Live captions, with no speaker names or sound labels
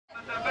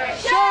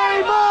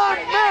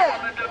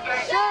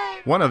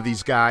One of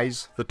these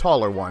guys, the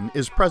taller one,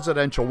 is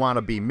presidential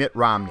wannabe Mitt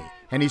Romney,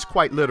 and he's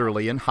quite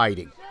literally in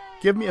hiding.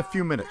 Give me a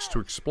few minutes to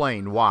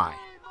explain why.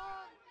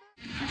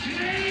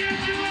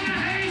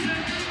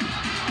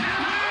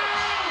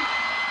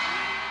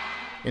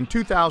 In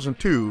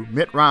 2002,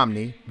 Mitt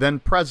Romney, then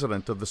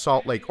president of the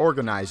Salt Lake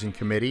Organizing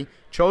Committee,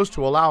 chose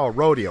to allow a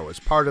rodeo as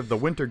part of the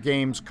Winter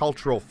Games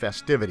cultural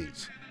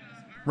festivities.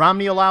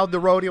 Romney allowed the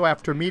rodeo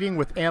after meeting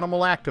with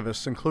animal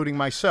activists, including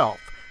myself,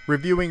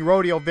 reviewing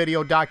rodeo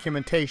video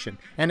documentation,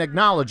 and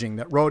acknowledging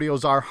that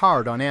rodeos are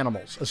hard on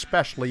animals,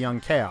 especially young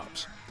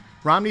calves.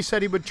 Romney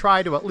said he would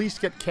try to at least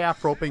get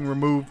calf roping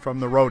removed from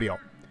the rodeo.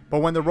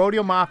 But when the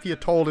rodeo mafia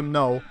told him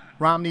no,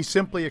 Romney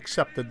simply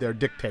accepted their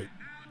dictate.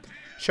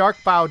 Shark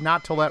vowed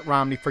not to let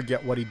Romney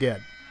forget what he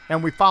did,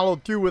 and we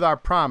followed through with our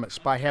promise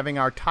by having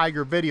our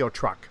Tiger video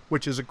truck,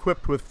 which is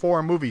equipped with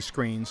 4 movie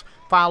screens,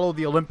 follow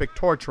the Olympic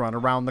torch run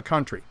around the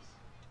country.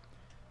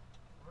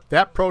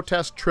 That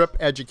protest trip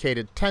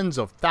educated tens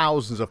of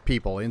thousands of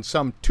people in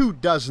some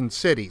 24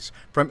 cities,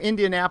 from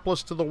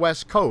Indianapolis to the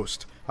West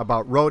Coast,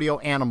 about rodeo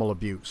animal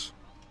abuse.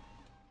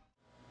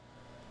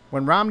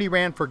 When Romney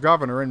ran for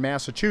governor in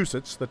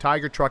Massachusetts, the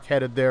Tiger truck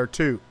headed there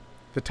too.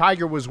 The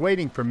Tiger was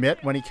waiting for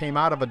Mitt when he came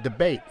out of a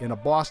debate in a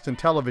Boston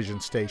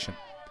television station.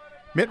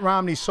 Mitt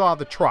Romney saw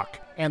the truck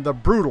and the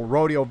brutal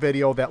rodeo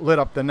video that lit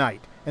up the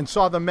night, and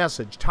saw the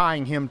message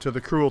tying him to the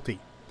cruelty.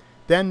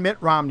 Then Mitt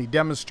Romney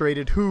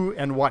demonstrated who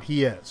and what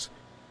he is.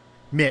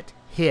 Mitt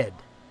hid.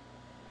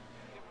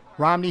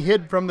 Romney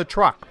hid from the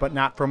truck, but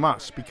not from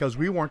us, because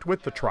we weren't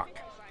with the truck.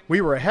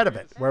 We were ahead of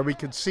it, where we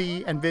could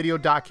see and video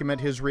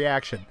document his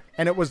reaction,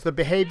 and it was the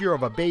behavior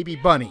of a baby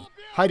bunny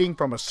hiding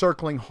from a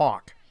circling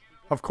hawk.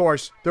 Of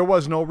course, there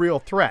was no real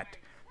threat.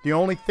 The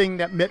only thing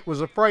that Mitt was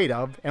afraid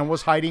of and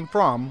was hiding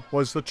from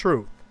was the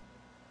truth.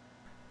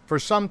 For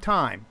some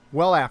time,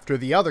 well after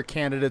the other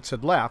candidates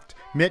had left,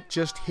 Mitt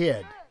just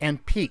hid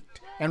and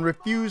peeked and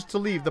refused to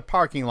leave the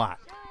parking lot,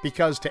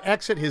 because to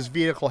exit his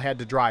vehicle had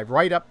to drive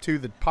right up to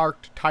the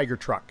parked Tiger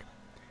truck.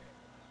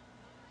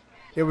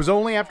 It was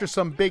only after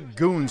some big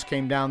goons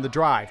came down the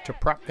drive to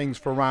prep things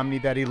for Romney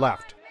that he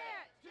left.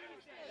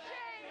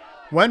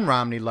 When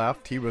Romney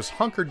left, he was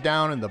hunkered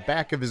down in the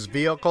back of his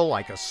vehicle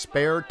like a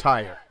spare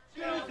tire.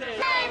 Shame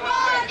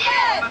on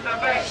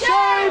Mitt!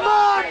 Shame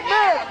on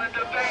Mitt!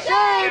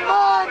 Shame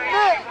on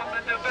Mitt!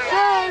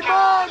 Shame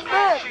on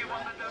Mitt!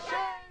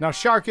 Now,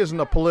 Shark isn't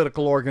a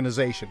political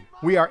organization.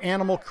 We are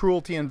animal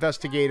cruelty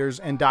investigators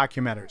and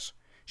documenters.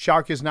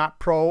 Shark is not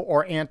pro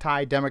or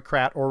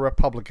anti-Democrat or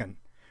Republican.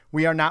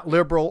 We are not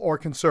liberal or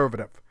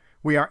conservative.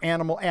 We are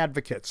animal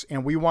advocates,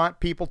 and we want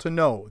people to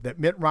know that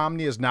Mitt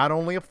Romney is not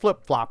only a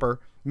flip-flopper,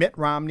 Mitt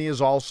Romney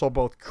is also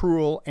both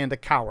cruel and a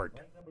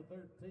coward.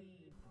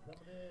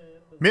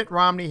 Mitt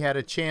Romney had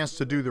a chance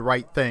to do the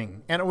right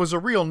thing, and it was a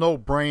real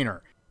no-brainer,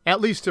 at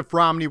least if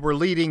Romney were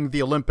leading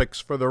the Olympics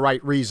for the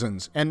right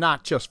reasons and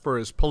not just for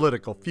his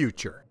political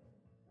future.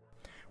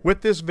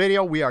 With this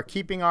video, we are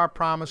keeping our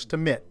promise to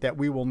Mitt that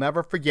we will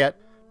never forget,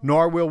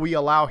 nor will we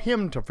allow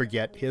him to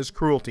forget, his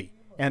cruelty.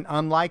 And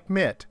unlike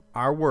Mitt,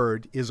 our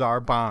word is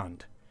our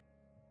bond.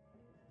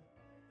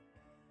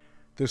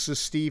 This is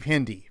Steve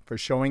Hindy for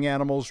Showing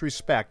Animals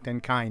Respect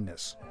and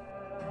Kindness.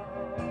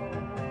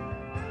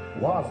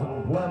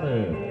 Lawson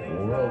Fleming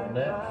will rope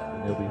next,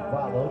 and he'll be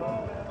followed